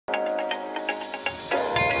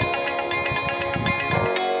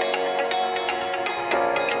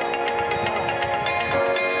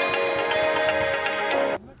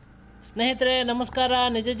ಸ್ನೇಹಿತರೆ ನಮಸ್ಕಾರ,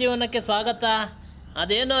 ನಿಜ ಜೀವನಕ್ಕೆ ಸ್ವಾಗತ.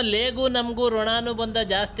 ಅದೇನೋ ಲೇಗೂ ನಮಗೂ ಋಣಾನುಬಂಧ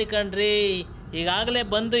ಜಾಸ್ತಿ ಕಣ್ರಿ. ಈಗಾಗಲೇ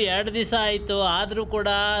ಬಂದು 2 ದಿವಸ ಆಯಿತು, ಆದರೂ ಕೂಡ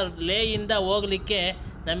ಲೇಯಿಂದ ಹೋಗಲಿಕ್ಕೆ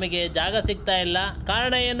ನಮಗೆ ಜಾಗ ಸಿಗ್ತಾ ಇಲ್ಲ.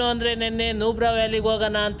 ಕಾರಣ ಏನು ಅಂದರೆ ನಿನ್ನೆ ನೂಬ್ರಾ ವ್ಯಾಲಿಗೆ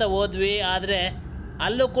ಹೋಗೋಣ ಅಂತ ಹೋದ್ವಿ, ಆದರೆ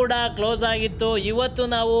ಅಲ್ಲೂ ಕೂಡ ಕ್ಲೋಸ್ ಆಗಿತ್ತು. ಇವತ್ತು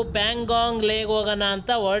ನಾವು ಪ್ಯಾಂಗಾಂಗ್ ಲೇಗೆ ಹೋಗೋಣ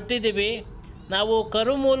ಅಂತ ಹೊರಟಿದ್ದೀವಿ. ನಾವು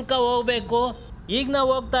ಕರು ಮೂಲಕ ಹೋಗಬೇಕು. ಈಗ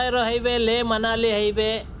ನಾವು ಹೋಗ್ತಾ ಇರೋ ಹೈವೇ ಲೇ ಮನಾಲಿ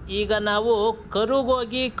ಹೈವೇ. ಈಗ ನಾವು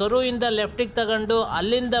ಕರುಗೋಗಿ ಕರುವಿಂದ ಲೆಫ್ಟಿಗೆ ತಗೊಂಡು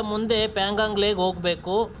ಅಲ್ಲಿಂದ ಮುಂದೆ ಪ್ಯಾಂಗಾಂಗ್ ಲೇಗೆ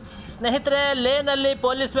ಹೋಗಬೇಕು. ಸ್ನೇಹಿತರೆ, ಲೇನಲ್ಲಿ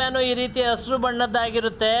ಪೊಲೀಸ್ ವ್ಯಾನು ಈ ರೀತಿ ಹಸಿರು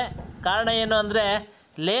ಬಣ್ಣದ್ದಾಗಿರುತ್ತೆ. ಕಾರಣ ಏನು ಅಂದರೆ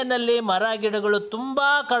ಲೇನಲ್ಲಿ ಮರ ಗಿಡಗಳು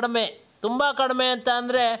ತುಂಬ ಕಡಿಮೆ ಅಂತ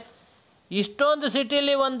ಅಂದರೆ ಇಷ್ಟೊಂದು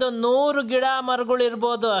ಸಿಟಿಲಿ ಒಂದು 100 ಗಿಡ ಮರಗಳು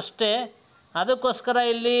ಇರ್ಬೋದು ಅಷ್ಟೇ. ಅದಕ್ಕೋಸ್ಕರ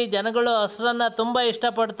ಇಲ್ಲಿ ಜನಗಳು ಹಸಿರನ್ನು ತುಂಬ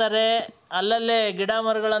ಇಷ್ಟಪಡ್ತಾರೆ. ಅಲ್ಲಲ್ಲೇ ಗಿಡ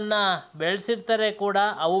ಮರಗಳನ್ನು ಬೆಳೆಸಿರ್ತಾರೆ ಕೂಡ.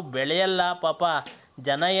 ಅವು ಬೆಳೆಯಲ್ಲ ಪಾಪ,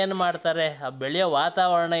 ಜನ ಏನು ಮಾಡ್ತಾರೆ, ಆ ಬೆಳೆಯೋ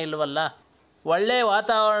ವಾತಾವರಣ ಇಲ್ವಲ್ಲ. ಒಳ್ಳೆಯ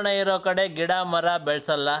ವಾತಾವರಣ ಇರೋ ಕಡೆ ಗಿಡ ಮರ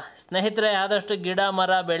ಬೆಳೆಸಲ್ಲ. ಸ್ನೇಹಿತರೆ, ಆದಷ್ಟು ಗಿಡ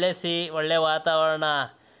ಮರ ಬೆಳೆಸಿ ಒಳ್ಳೆಯ ವಾತಾವರಣ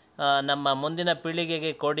ನಮ್ಮ ಮುಂದಿನ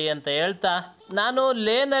ಪೀಳಿಗೆಗೆ ಕೊಡಿ ಅಂತ ಹೇಳ್ತಾ, ನಾನು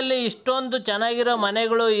ಲೇನಲ್ಲಿ ಇಷ್ಟೊಂದು ಚೆನ್ನಾಗಿರೋ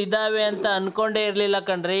ಮನೆಗಳು ಇದ್ದಾವೆ ಅಂತ ಅಂದ್ಕೊಂಡೇ ಇರಲಿಲ್ಲ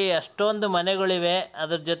ಕಣ್ರಿ. ಅಷ್ಟೊಂದು ಮನೆಗಳಿವೆ.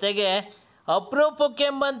 ಅದ್ರ ಜೊತೆಗೆ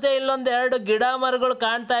ಅಪರೂಪಕ್ಕೆಂಬಂತೆ ಇಲ್ಲೊಂದು 2 ಗಿಡ ಮರಗಳು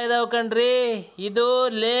ಕಾಣ್ತಾ ಇದ್ದಾವೆ ಕಣ್ರಿ. ಇದು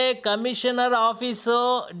ಲೇ commissioner office,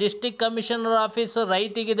 district commissioner office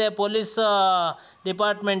ರೈಟಿಗಿದೆ, police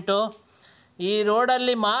department. ಈ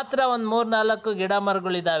ರೋಡಲ್ಲಿ ಮಾತ್ರ ಒಂದು 3-4 ಗಿಡ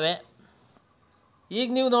ಮರಗಳಿದ್ದಾವೆ. ಈಗ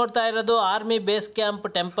ನೀವು ನೋಡ್ತಾ ಇರೋದು ಆರ್ಮಿ ಬೇಸ್ ಕ್ಯಾಂಪ್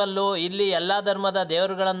ಟೆಂಪಲ್ಲು. ಇಲ್ಲಿ ಎಲ್ಲ ಧರ್ಮದ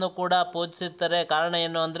ದೇವರುಗಳನ್ನು ಕೂಡ ಪೂಜಿಸಿರ್ತಾರೆ. ಕಾರಣ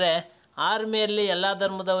ಏನು ಅಂದರೆ ಆರ್ಮಿಯಲ್ಲಿ ಎಲ್ಲ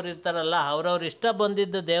ಧರ್ಮದವ್ರು ಇರ್ತಾರಲ್ಲ, ಅವ್ರವ್ರು ಇಷ್ಟ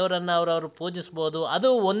ಬಂದಿದ್ದು ದೇವರನ್ನು ಅವ್ರವ್ರು ಪೂಜಿಸ್ಬೋದು. ಅದು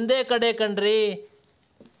ಒಂದೇ ಕಡೆ ಕಣ್ರಿ.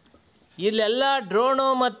 ಇಲ್ಲೆಲ್ಲ ಡ್ರೋನು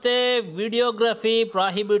ಮತ್ತು ವಿಡಿಯೋಗ್ರಫಿ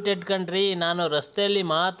ಪ್ರಾಹಿಬಿಟೆಡ್ ಕಣ್ರಿ. ನಾನು ರಸ್ತೆಯಲ್ಲಿ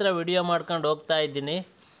ಮಾತ್ರ ವಿಡಿಯೋ ಮಾಡ್ಕೊಂಡು ಹೋಗ್ತಾ ಇದ್ದೀನಿ.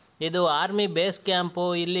 ಇದು ಆರ್ಮಿ ಬೇಸ್ ಕ್ಯಾಂಪು.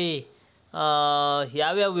 ಇಲ್ಲಿ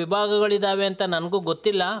ಯಾವ್ಯಾವ ವಿಭಾಗಗಳಿದ್ದಾವೆ ಅಂತ ನನಗೂ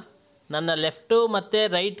ಗೊತ್ತಿಲ್ಲ. ನನ್ನ ಲೆಫ್ಟು ಮತ್ತು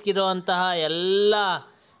ರೈಟ್ಗಿರೋ ಅಂತಹ ಎಲ್ಲ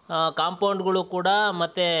ಕಾಂಪೌಂಡ್ಗಳು ಕೂಡ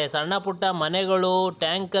ಮತ್ತು ಸಣ್ಣ ಪುಟ್ಟ ಮನೆಗಳು,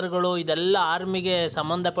 ಟ್ಯಾಂಕರ್ಗಳು, ಇದೆಲ್ಲ ಆರ್ಮಿಗೆ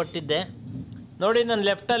ಸಂಬಂಧಪಟ್ಟಿದ್ದೆ. ನೋಡಿ, ನನ್ನ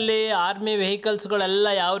ಲೆಫ್ಟಲ್ಲಿ ಆರ್ಮಿ ವೆಹಿಕಲ್ಸ್ಗಳೆಲ್ಲ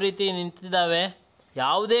ಯಾವ ರೀತಿ ನಿಂತಿದ್ದಾವೆ.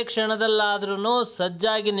 ಯಾವುದೇ ಕ್ಷಣದಲ್ಲಾದ್ರೂ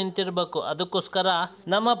ಸಜ್ಜಾಗಿ ನಿಂತಿರಬೇಕು. ಅದಕ್ಕೋಸ್ಕರ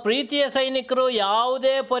ನಮ್ಮ ಪ್ರೀತಿಯ ಸೈನಿಕರು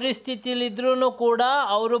ಯಾವುದೇ ಪರಿಸ್ಥಿತಿಲಿದ್ರೂ ಕೂಡ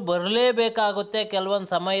ಅವರು ಬರಲೇಬೇಕಾಗುತ್ತೆ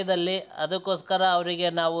ಕೆಲವೊಂದು ಸಮಯದಲ್ಲಿ. ಅದಕ್ಕೋಸ್ಕರ ಅವರಿಗೆ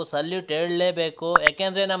ನಾವು ಸಲ್ಯೂಟ್ ಹೇಳಲೇಬೇಕು.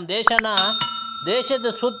 ಯಾಕೆಂದರೆ ನಮ್ಮ ದೇಶದ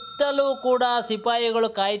ಸುತ್ತಲೂ ಕೂಡ ಸಿಪಾಯಿಗಳು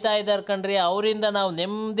ಕಾಯ್ತಾ ಇದ್ದಾರೆ ಕಣ್ರಿ. ಅವರಿಂದ ನಾವು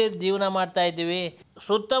ನೆಮ್ಮದಿ ಜೀವನ ಮಾಡ್ತಾ ಇದ್ದೀವಿ.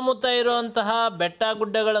 ಸುತ್ತಮುತ್ತ ಇರುವಂತಹ ಬೆಟ್ಟ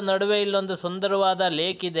ಗುಡ್ಡಗಳ ನಡುವೆ ಇಲ್ಲೊಂದು ಸುಂದರವಾದ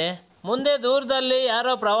ಲೇಕ್ ಇದೆ. ಮುಂದೆ ದೂರದಲ್ಲಿ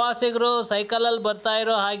ಯಾರೋ ಪ್ರವಾಸಿಗರು ಸೈಕಲಲ್ಲಿ ಬರ್ತಾ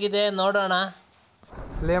ಇರೋ ಹಾಗಿದೆ, ನೋಡೋಣ.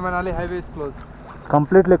 Leh Manali highway is closed.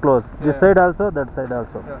 Completely closed. This side also, that side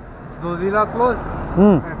also. Zozila closed.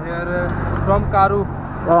 And here from Karu.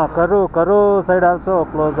 Karu side also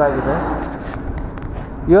closed ಆಗಿದೆ.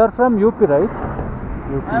 You are from UP, right?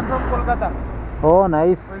 I am from Kolkata. Oh,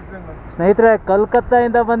 nice. ಸ್ನೇಹಿತರೆ,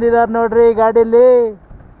 ಕಲ್ಕತ್ತಾಯಿಂದ ಬಂದಿದ್ದಾರೆ ನೋಡ್ರಿ ಗಾಡೀಲಿ.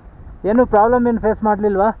 ಏನು problem ಏನು face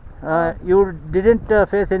ಮಾಡಲಿಲ್ವಾ? You didn't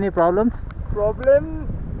face any problems? No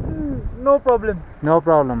problem. No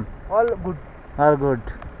problem. All good. All good.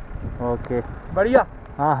 Okay. बढ़िया.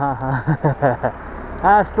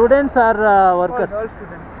 Students or workers? All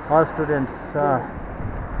students. All students.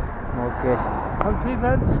 Okay. हम 3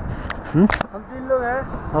 friends. हम 3 लोग हैं.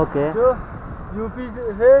 Okay. जो यूपी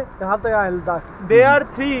से यहाँ तक आए Ladakh. They are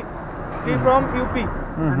 3 from UP.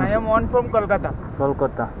 And I am 1 from Kolkata.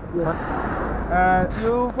 Kolkata. Yes.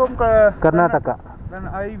 You from Karnataka. Then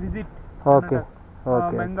I visit. Okay.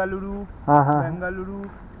 Okay. Bengaluru. Bengaluru.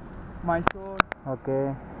 Mysore. Okay.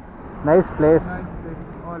 Nice place. Nice place.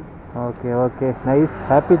 All. Okay. Okay. Nice.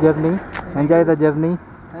 Happy journey. Enjoy the journey.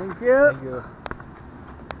 Thank you.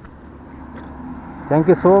 Thank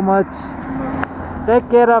you so much. Take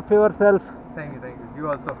care of yourself. Thank you. You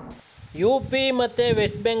also. UP ಮತ್ತು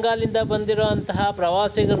West ಬೆಂಗಾಲಿಂದ ಬಂದಿರೋ ಅಂತಹ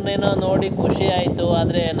ಪ್ರವಾಸಿಗರನ್ನೇನೋ ನೋಡಿ ಖುಷಿ ಆಯಿತು.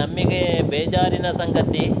 ಆದರೆ ನಮಗೆ ಬೇಜಾರಿನ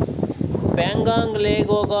ಸಂಗತಿ, ಪ್ಯಾಂಗಾಂಗ್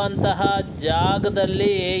ಲೇಗ್ ಹೋಗೋ ಅಂತಹ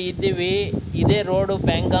ಜಾಗದಲ್ಲಿ ಇದ್ದೀವಿ. ಇದೇ ರೋಡು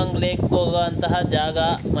ಪ್ಯಾಂಗಾಂಗ್ ಲೇಕ್ ಹೋಗೋ ಅಂತಹ ಜಾಗ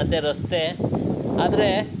ಮತ್ತು ರಸ್ತೆ.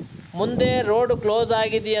 ಆದರೆ ಮುಂದೆ ರೋಡು ಕ್ಲೋಸ್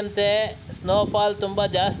ಆಗಿದೆಯಂತೆ. ಸ್ನೋಫಾಲ್ ತುಂಬ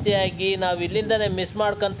ಜಾಸ್ತಿ ಆಗಿ ನಾವು ಇಲ್ಲಿಂದನೇ ಮಿಸ್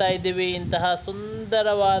ಮಾಡ್ಕೊತಾ ಇದ್ದೀವಿ ಇಂತಹ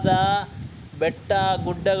ಸುಂದರವಾದ ಬೆಟ್ಟ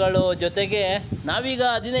ಗುಡ್ಡಗಳು. ಜೊತೆಗೆ ನಾವೀಗ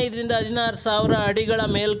 15,000-16,000 ಅಡಿಗಳ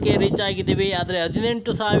ಮೇಲಕ್ಕೆ ರೀಚ್ ಆಗಿದ್ದೀವಿ. ಆದರೆ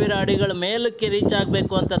 18,000 ಅಡಿಗಳ ಮೇಲಕ್ಕೆ ರೀಚ್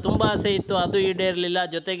ಆಗಬೇಕು ಅಂತ ತುಂಬ ಆಸೆ ಇತ್ತು, ಅದು ಈಡೇರಲಿಲ್ಲ.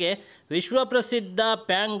 ಜೊತೆಗೆ ವಿಶ್ವಪ್ರಸಿದ್ಧ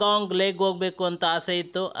ಪ್ಯಾಂಗಾಂಗ್ ಲೇಕ್ ಹೋಗಬೇಕು ಅಂತ ಆಸೆ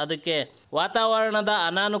ಇತ್ತು. ಅದಕ್ಕೆ ವಾತಾವರಣದ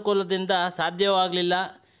ಅನಾನುಕೂಲದಿಂದ ಸಾಧ್ಯವಾಗಲಿಲ್ಲ.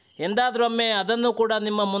 ಎಂದಾದ್ರೊಮ್ಮೆ ಅದನ್ನು ಕೂಡ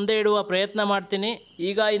ನಿಮ್ಮ ಮುಂದೆ ಇಡುವ ಪ್ರಯತ್ನ ಮಾಡ್ತೀನಿ.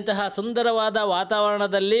 ಈಗ ಇಂತಹ ಸುಂದರವಾದ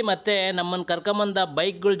ವಾತಾವರಣದಲ್ಲಿ ಮತ್ತೆ ನಮ್ಮನ್ನು ಕರ್ಕೊಂಬಂದ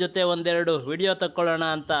ಬೈಕ್ಗಳ ಜೊತೆ ಒಂದೆರಡು ವಿಡಿಯೋ ತಕ್ಕೊಳ್ಳೋಣ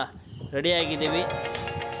ಅಂತ ರೆಡಿಯಾಗಿದ್ದೀವಿ.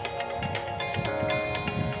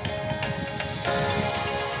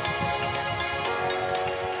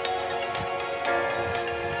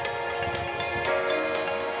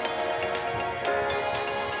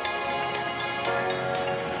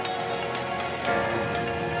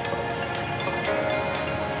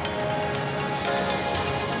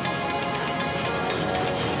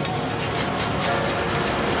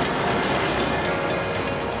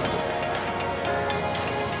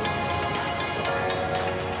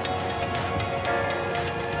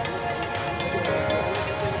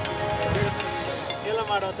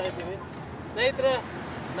 ಮಾಡೋತಾ ಇದ್ದೀವಿ ಸ್ನೇಹಿತರೆ.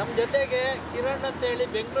 ನಮ್ಮ ಜೊತೆಗೆ ಕಿರಣ್ ಅಂತೇಳಿ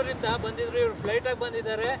ಬೆಂಗಳೂರಿಂದ ಬಂದಿದ್ರು. ಇವರು ಫ್ಲೈಟಾಗಿ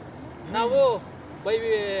ಬಂದಿದ್ದಾರೆ, ನಾವು ಬೈ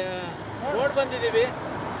ರೋಡ್ ಬಂದಿದ್ದೀವಿ.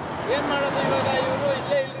 ಏನು ಮಾಡೋದು ಇವಾಗ, ಇವರು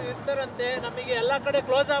ಇಲ್ಲೇ ಇರ್ತಾರಂತೆ. ನಮಗೆ ಎಲ್ಲ ಕಡೆ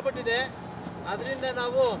ಕ್ಲೋಸ್ ಆಗ್ಬಿಟ್ಟಿದೆ, ಅದರಿಂದ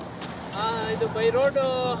ನಾವು ಇದು ಬೈ ರೋಡು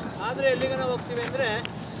ಆದರೆ ಎಲ್ಲಿಗೆ ನಾವು ಹೋಗ್ತೀವಿ ಅಂದರೆ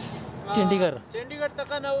ಚಂಡೀಗಢ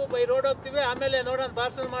ತನಕ ನಾವು ಬೈ ರೋಡ್ ಹೋಗ್ತೀವಿ. ಆಮೇಲೆ ನೋಡೋಣ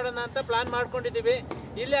ಪಾರ್ಸಲ್ ಮಾಡೋಣ ಅಂತ ಪ್ಲಾನ್ ಮಾಡ್ಕೊಂಡಿದ್ದೀವಿ.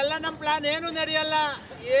 ಇಲ್ಲೆಲ್ಲ ನಮ್ಮ ಪ್ಲಾನ್ ಏನೂ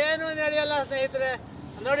ನಡೆಯಲ್ಲ ಸ್ನೇಹಿತರೆ.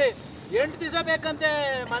 ನೋಡಿ 8 ದಿವಸ ಬೇಕಂತೆ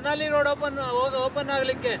ಮನಾಲಿ ರೋಡ್ ಓಪನ್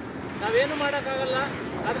ಆಗಲಿಕ್ಕೆ. ನಾವೇನು ಮಾಡೋಕ್ಕಾಗಲ್ಲ,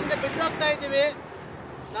 ಅದರಿಂದ ಬಿಟ್ಟು ಹೋಗ್ತಾ ಇದ್ದೀವಿ.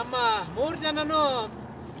 ನಮ್ಮ 3 ಜನನೂ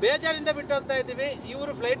ಬೇಜಾರಿಂದ ಬಿಟ್ಟು ಹೋಗ್ತಾ ಇದ್ದೀವಿ.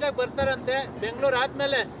 ಇವರು ಫ್ಲೈಟಾಗಿ ಬರ್ತಾರಂತೆ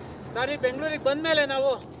ಬೆಂಗಳೂರಿಗೆ ಬಂದಮೇಲೆ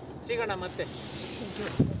ನಾವು ಸಿಗೋಣ ಮತ್ತೆ.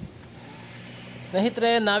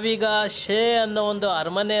 ಸ್ನೇಹಿತರೆ, ನಾವೀಗ ಶೇ ಅನ್ನೋ ಒಂದು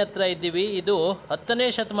ಅರಮನೆ ಹತ್ರ ಇದ್ದೀವಿ. ಇದು 10ನೇ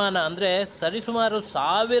ಶತಮಾನ ಅಂದರೆ ಸರಿಸುಮಾರು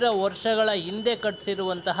 1000 ವರ್ಷಗಳ ಹಿಂದೆ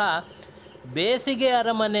ಕಟ್ಟಿಸಿರುವಂತಹ ಬೇಸಿಗೆ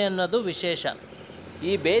ಅರಮನೆ ಅನ್ನೋದು ವಿಶೇಷ.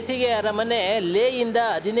 ಈ ಬೇಸಿಗೆ ಅರಮನೆ ಲೇಯಿಂದ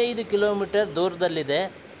 15 ಕಿಲೋಮೀಟರ್ ದೂರದಲ್ಲಿದೆ.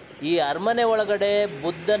 ಈ ಅರಮನೆ ಒಳಗಡೆ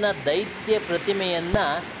ಬುದ್ಧನ ದೈತ್ಯ ಪ್ರತಿಮೆಯನ್ನು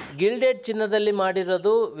ಗಿಲ್ಡೆಡ್ ಚಿನ್ನದಲ್ಲಿ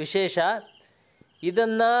ಮಾಡಿರೋದು ವಿಶೇಷ.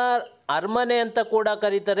 ಇದನ್ನು ಅರಮನೆ ಅಂತ ಕೂಡ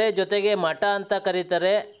ಕರೀತಾರೆ, ಜೊತೆಗೆ ಮಠ ಅಂತ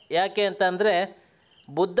ಕರೀತಾರೆ. ಯಾಕೆ ಅಂತಂದರೆ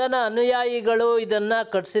ಬುದ್ಧನ ಅನುಯಾಯಿಗಳು ಇದನ್ನು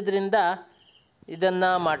ಕಟ್ಟಿಸಿದ್ರಿಂದ ಇದನ್ನು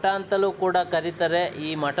ಮಠ ಅಂತಲೂ ಕೂಡ ಕರೀತಾರೆ. ಈ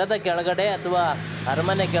ಮಠದ ಕೆಳಗಡೆ ಅಥವಾ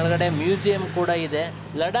ಅರಮನೆ ಕೆಳಗಡೆ ಮ್ಯೂಸಿಯಂ ಕೂಡ ಇದೆ.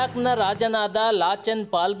 ಲಡಾಖ್ನ ರಾಜನಾದ ಲಾಚೆನ್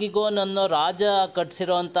ಪಾಲ್ಗಿಗೋನ್ ಅನ್ನೋ ರಾಜ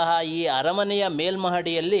ಕಟ್ಟಿಸಿರುವಂತಹ ಈ ಅರಮನೆಯ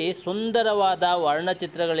ಮೇಲ್ಮಹಡಿಯಲ್ಲಿ ಸುಂದರವಾದ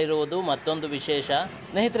ವರ್ಣಚಿತ್ರಗಳಿರುವುದು ಮತ್ತೊಂದು ವಿಶೇಷ.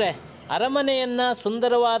 ಸ್ನೇಹಿತರೆ, ಅರಮನೆಯನ್ನು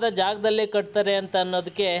ಸುಂದರವಾದ ಜಾಗದಲ್ಲಿ ಕಟ್ತಾರೆ ಅಂತ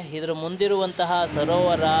ಅನ್ನೋದಕ್ಕೆ ಇದರ ಮುಂದಿರುವಂತಹ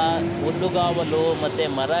ಸರೋವರ, ಹುಲ್ಲುಗಾವಲು ಮತ್ತು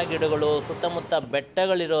ಮರ ಗಿಡಗಳು, ಸುತ್ತಮುತ್ತ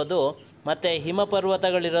ಬೆಟ್ಟಗಳಿರೋದು ಮತ್ತು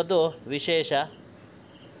ಹಿಮಪರ್ವತಗಳಿರೋದು ವಿಶೇಷ.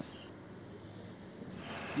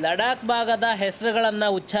 ಲಡಾಖ್ ಭಾಗದ ಹೆಸರುಗಳನ್ನು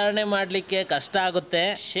ಉಚ್ಚಾರಣೆ ಮಾಡಲಿಕ್ಕೆ ಕಷ್ಟ ಆಗುತ್ತೆ.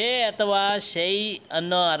 ಶೇ ಅಥವಾ ಶೈ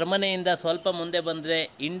ಅನ್ನೋ ಅರಮನೆಯಿಂದ ಸ್ವಲ್ಪ ಮುಂದೆ ಬಂದರೆ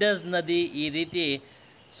ಇಂಡಸ್ ನದಿ ಈ ರೀತಿ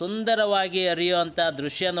ಸುಂದರವಾಗಿ ಹರಿಯುವಂಥ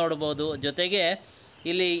ದೃಶ್ಯ ನೋಡ್ಬೋದು. ಜೊತೆಗೆ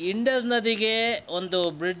ಇಲ್ಲಿ ಇಂಡಸ್ ನದಿಗೆ ಒಂದು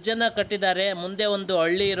ಬ್ರಿಡ್ಜನ್ನು ಕಟ್ಟಿದ್ದಾರೆ. ಮುಂದೆ ಒಂದು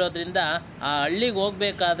ಹಳ್ಳಿ ಇರೋದ್ರಿಂದ ಆ ಹಳ್ಳಿಗೆ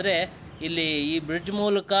ಹೋಗಬೇಕಾದ್ರೆ ಇಲ್ಲಿ ಈ ಬ್ರಿಡ್ಜ್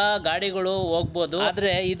ಮೂಲಕ ಗಾಡಿಗಳು ಹೋಗ್ಬೋದು.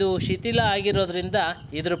 ಆದರೆ ಇದು ಶಿಥಿಲ ಆಗಿರೋದ್ರಿಂದ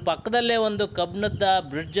ಇದ್ರ ಪಕ್ಕದಲ್ಲೇ ಒಂದು ಕಬ್ಬಿಣದ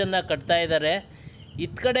ಬ್ರಿಡ್ಜನ್ನು ಕಟ್ತಾ ಇದ್ದಾರೆ.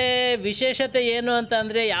 ಇತ್ತ ಕಡೆ ವಿಶೇಷತೆ ಏನು ಅಂತ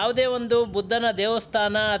ಅಂದರೆ, ಯಾವುದೇ ಒಂದು ಬುದ್ಧನ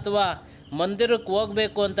ದೇವಸ್ಥಾನ ಅಥವಾ ಮಂದಿರಕ್ಕೆ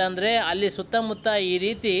ಹೋಗಬೇಕು ಅಂತಂದರೆ ಅಲ್ಲಿ ಸುತ್ತಮುತ್ತ ಈ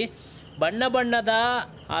ರೀತಿ ಬಣ್ಣ ಬಣ್ಣದ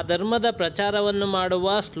ಆ ಧರ್ಮದ ಪ್ರಚಾರವನ್ನು ಮಾಡುವ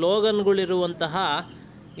ಸ್ಲೋಗನ್ಗಳಿರುವಂತಹ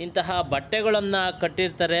ಇಂತಹ ಬಟ್ಟೆಗಳನ್ನು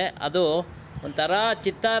ಕಟ್ಟಿರ್ತಾರೆ. ಅದು ಒಂಥರ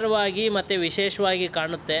ಚಿತ್ತಾರವಾಗಿ ಮತ್ತು ವಿಶೇಷವಾಗಿ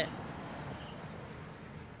ಕಾಣುತ್ತೆ.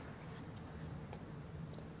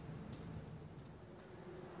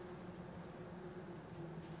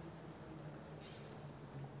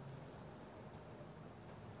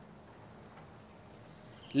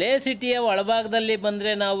 ಲೇ ಸಿಟಿಯ ಒಳಭಾಗದಲ್ಲಿ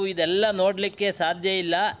ಬಂದರೆ ನಾವು ಇದೆಲ್ಲ ನೋಡಲಿಕ್ಕೆ ಸಾಧ್ಯ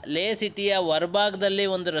ಇಲ್ಲ. ಲೇ ಸಿಟಿಯ ಹೊರಭಾಗದಲ್ಲಿ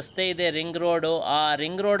ಒಂದು ರಸ್ತೆ ಇದೆ, ರಿಂಗ್ ರೋಡು. ಆ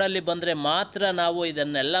ರಿಂಗ್ ರೋಡಲ್ಲಿ ಬಂದರೆ ಮಾತ್ರ ನಾವು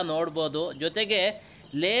ಇದನ್ನೆಲ್ಲ ನೋಡ್ಬೋದು. ಜೊತೆಗೆ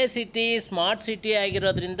ಲೇ ಸಿಟಿ ಸ್ಮಾರ್ಟ್ ಸಿಟಿ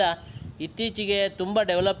ಆಗಿರೋದ್ರಿಂದ ಇತ್ತೀಚೆಗೆ ತುಂಬ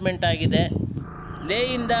ಡೆವಲಪ್ಮೆಂಟ್ ಆಗಿದೆ.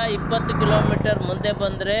 ಲೇಯಿಂದ 20 ಕಿಲೋಮೀಟರ್ ಮುಂದೆ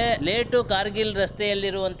ಬಂದರೆ ಲೇ ಟು ಕಾರ್ಗಿಲ್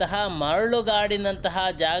ರಸ್ತೆಯಲ್ಲಿರುವಂತಹ ಮರಳುಗಾಡಿನಂತಹ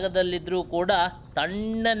ಜಾಗದಲ್ಲಿದ್ದರೂ ಕೂಡ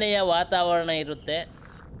ತಣ್ಣನೆಯ ವಾತಾವರಣ ಇರುತ್ತೆ.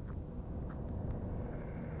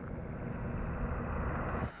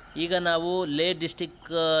 ಈಗ ನಾವು ಲೇ ಡಿಸ್ಟಿಕ್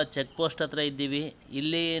ಚೆಕ್ ಪೋಸ್ಟ್ ಹತ್ರ ಇದ್ದೀವಿ.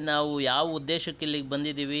 ಇಲ್ಲಿ ನಾವು ಯಾವ ಉದ್ದೇಶಕ್ಕೆ ಇಲ್ಲಿಗೆ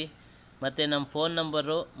ಬಂದಿದ್ದೀವಿ ಮತ್ತು ನಮ್ಮ ಫೋನ್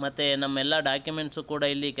ನಂಬರು ಮತ್ತು ನಮ್ಮೆಲ್ಲ ಡಾಕ್ಯುಮೆಂಟ್ಸು ಕೂಡ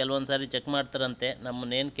ಇಲ್ಲಿ ಕೆಲವೊಂದು ಸಾರಿ ಚೆಕ್ ಮಾಡ್ತಾರಂತೆ.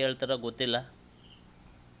 ನಮ್ಮನ್ನೇನು ಕೇಳ್ತಾರೋ ಗೊತ್ತಿಲ್ಲ.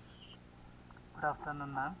 Good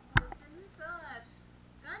afternoon ma'am.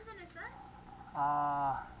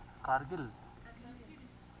 Kargil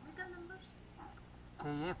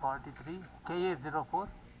KA43 KA04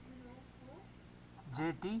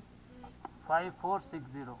 JT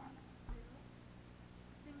 5460.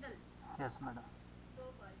 Single. Yes, madam.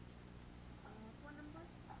 Phone number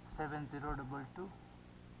 7022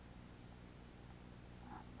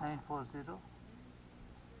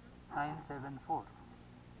 940974.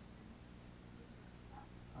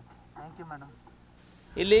 Okay, thank you madam.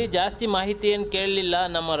 ಇಲ್ಲಿ ಜಾಸ್ತಿ ಮಾಹಿತಿ ಏನು ಕೇಳಲಿಲ್ಲ.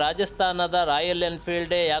 ನಮ್ಮ ರಾಜಸ್ಥಾನದ ರಾಯಲ್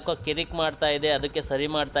ಎನ್ಫೀಲ್ಡೇ ಯಾಕೋ ಕಿರಿಕ್ ಮಾಡ್ತಾ ಇದೆ, ಅದಕ್ಕೆ ಸರಿ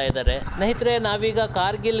ಮಾಡ್ತಾ ಇದ್ದಾರೆ. ಸ್ನೇಹಿತರೆ, ನಾವೀಗ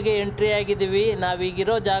ಕಾರ್ಗಿಲ್ಗೆ ಎಂಟ್ರಿ ಆಗಿದ್ದೀವಿ.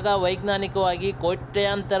 ನಾವೀಗಿರೋ ಜಾಗ ವೈಜ್ಞಾನಿಕವಾಗಿ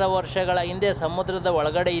ಕೋಟ್ಯಾಂತರ ವರ್ಷಗಳ ಹಿಂದೆ ಸಮುದ್ರದ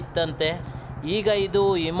ಒಳಗಡೆ ಇತ್ತಂತೆ. ಈಗ ಇದು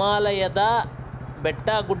ಹಿಮಾಲಯದ ಬೆಟ್ಟ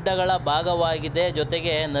ಗುಡ್ಡಗಳ ಭಾಗವಾಗಿದೆ.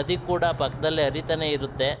 ಜೊತೆಗೆ ನದಿ ಕೂಡ ಪಕ್ಕದಲ್ಲೇ ಹರಿತಾನೆ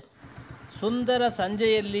ಇರುತ್ತೆ. ಸುಂದರ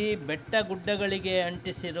ಸಂಜೆಯಲ್ಲಿ ಬೆಟ್ಟ ಗುಡ್ಡಗಳಿಗೆ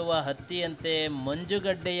ಅಂಟಿಸಿರುವ ಹತ್ತಿಯಂತೆ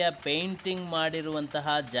ಮಂಜುಗಡ್ಡೆಯ ಪೇಂಟಿಂಗ್ ಮಾಡಿರುವಂತಹ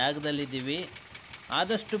ಜಾಗದಲ್ಲಿದ್ದೀವಿ.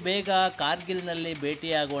 ಆದಷ್ಟು ಬೇಗ ಕಾರ್ಗಿಲ್ನಲ್ಲಿ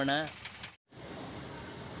ಭೇಟಿಯಾಗೋಣ.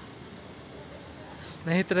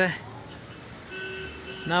 ಸ್ನೇಹಿತರೆ,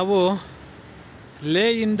 ನಾವು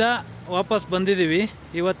ಲೇಯಿಂದ ವಾಪಸ್ ಬಂದಿದ್ದೀವಿ.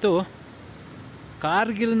 ಇವತ್ತು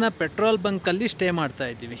ಕಾರ್ಗಿಲ್ನ ಪೆಟ್ರೋಲ್ ಬಂಕಲ್ಲಿ ಸ್ಟೇ ಮಾಡ್ತಾ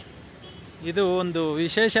ಇದ್ದೀವಿ. ಇದು ಒಂದು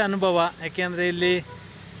ವಿಶೇಷ ಅನುಭವ. ಯಾಕೆಂದರೆ ಇಲ್ಲಿ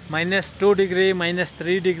 -2 ಡಿಗ್ರಿ,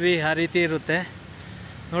 -3 ಡಿಗ್ರಿ ಆ ರೀತಿ ಇರುತ್ತೆ.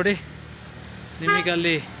 ನೋಡಿ,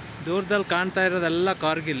 ನಿಮಗಲ್ಲಿ ದೂರದಲ್ಲಿ ಕಾಣ್ತಾ ಇರೋದೆಲ್ಲ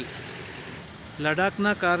ಕಾರ್ಗಿಲ್. ಲಡಾಖ್ನ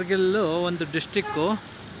ಕಾರ್ಗಿಲ್ಲು ಒಂದು ಡಿಸ್ಟಿಕ್ಕು.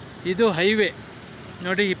 ಇದು ಹೈವೇ.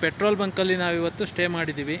 ನೋಡಿ, ಈ ಪೆಟ್ರೋಲ್ ಬಂಕಲ್ಲಿ ನಾವಿವತ್ತು ಸ್ಟೇ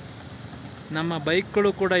ಮಾಡಿದ್ದೀವಿ. ನಮ್ಮ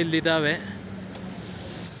ಬೈಕ್ಗಳು ಕೂಡ ಇಲ್ಲಿದ್ದಾವೆ.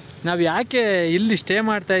 ನಾವು ಯಾಕೆ ಇಲ್ಲಿ ಸ್ಟೇ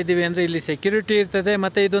ಮಾಡ್ತಾ ಇದ್ದೀವಿ ಅಂದರೆ ಇಲ್ಲಿ ಸೆಕ್ಯೂರಿಟಿ ಇರ್ತದೆ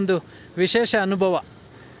ಮತ್ತು ಇದೊಂದು ವಿಶೇಷ ಅನುಭವ.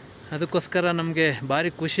 ಅದಕ್ಕೋಸ್ಕರ ನಮಗೆ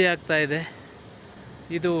ಭಾರಿ ಖುಷಿ ಆಗ್ತಾ ಇದೆ.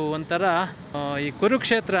 ಇದು ಒಂಥರ ಈ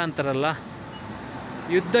ಕುರುಕ್ಷೇತ್ರ ಅಂತಾರಲ್ಲ,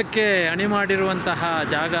 ಯುದ್ಧಕ್ಕೆ ಅಣಿ ಮಾಡಿರುವಂತಹ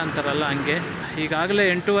ಜಾಗ ಅಂತಾರಲ್ಲ, ಹಂಗೆ. ಈಗಾಗಲೇ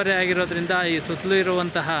 8:30 ಆಗಿರೋದ್ರಿಂದ ಈ ಸುತ್ತಲೂ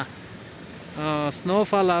ಇರುವಂತಹ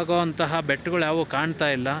ಸ್ನೋಫಾಲ್ ಆಗೋವಂತಹ ಬೆಟ್ಟಗಳು ಯಾವುವು ಕಾಣ್ತಾ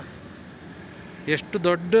ಇಲ್ಲ. ಎಷ್ಟು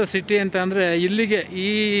ದೊಡ್ಡ ಸಿಟಿ ಅಂತ ಅಂದರೆ ಇಲ್ಲಿಗೆ ಈ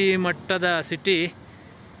ಮಟ್ಟದ ಸಿಟಿ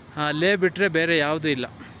ಲೇ ಬಿಟ್ಟರೆ ಬೇರೆ ಯಾವುದೂ ಇಲ್ಲ.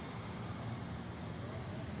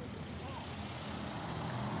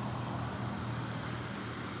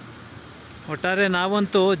 ಒಟ್ಟಾರೆ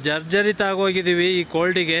ನಾವಂತೂ ಜರ್ಜರಿತ ಆಗೋಗಿದ್ದೀವಿ ಈ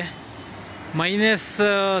ಕೋಲ್ಡಿಗೆ.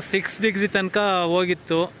 -6 ಡಿಗ್ರಿ ತನಕ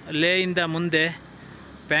ಹೋಗಿತ್ತು ಲೇಯಿಂದ ಮುಂದೆ.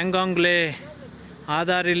 ಪ್ಯಾಂಗಾಂಗ್ ಲೇ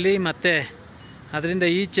ಆಧಾರಿಲ್ಲಿ ಮತ್ತು ಅದರಿಂದ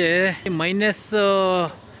ಈಚೆ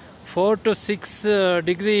 -4 to 6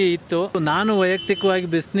 ಡಿಗ್ರಿ ಇತ್ತು. ನಾನು ವೈಯಕ್ತಿಕವಾಗಿ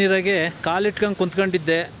ಬಿಸಿನೀರಾಗೆ ಕಾಲಿಟ್ಕೊಂಡು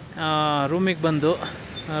ಕುಂತ್ಕೊಂಡಿದ್ದೆ ರೂಮಿಗೆ ಬಂದು,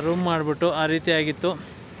 ರೂಮ್ ಮಾಡಿಬಿಟ್ಟು. ಆ ರೀತಿ ಆಗಿತ್ತು.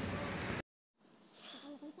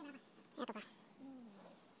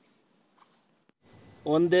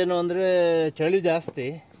 ಒಂದೇನು ಅಂದರೆ ಚಳಿ ಜಾಸ್ತಿ,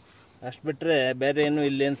 ಅಷ್ಟು ಬಿಟ್ಟರೆ ಬೇರೆ ಏನು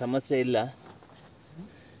ಇಲ್ಲೇನು ಸಮಸ್ಯೆ ಇಲ್ಲ.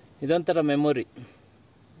 ಇದೊಂಥರ ಮೆಮೊರಿ.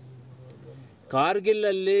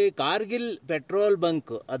 ಕಾರ್ಗಿಲಲ್ಲಿ ಕಾರ್ಗಿಲ್ ಪೆಟ್ರೋಲ್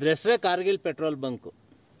ಬಂಕ್, ಅದ್ರ ಹೆಸರೇ ಕಾರ್ಗಿಲ್ ಪೆಟ್ರೋಲ್ ಬಂಕು.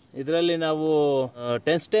 ಇದರಲ್ಲಿ ನಾವು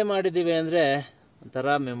 10 ಸ್ಟೇ ಮಾಡಿದ್ದೀವಿ ಅಂದರೆ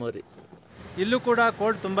ಒಂಥರ ಮೆಮೊರಿ. ಇಲ್ಲೂ ಕೂಡ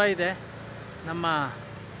ಕೋಲ್ಡ್ ತುಂಬ ಇದೆ. ನಮ್ಮ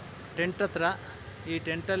ಟೆಂಟ್ ಹತ್ರ, ಈ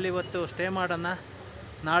ಟೆಂಟಲ್ಲಿ ಇವತ್ತು ಸ್ಟೇ ಮಾಡೋಣ.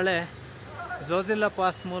 ನಾಳೆ ಝೋಜಿಲ್ಲಾ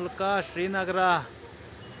ಪಾಸ್ ಮೂಲಕ ಶ್ರೀನಗರ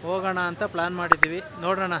ಹೋಗೋಣ ಅಂತ ಪ್ಲ್ಯಾನ್ ಮಾಡಿದ್ದೀವಿ.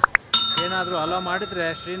 ನೋಡೋಣ, ಏನಾದರೂ ಅಲೋ ಮಾಡಿದರೆ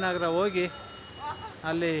ಶ್ರೀನಗರ ಹೋಗಿ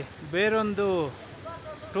ಅಲ್ಲಿ ಬೇರೊಂದು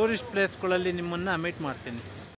ಟೂರಿಸ್ಟ್ ಪ್ಲೇಸ್ಗಳಲ್ಲಿ ನಿಮ್ಮನ್ನು ಮೀಟ್ ಮಾಡ್ತೀನಿ.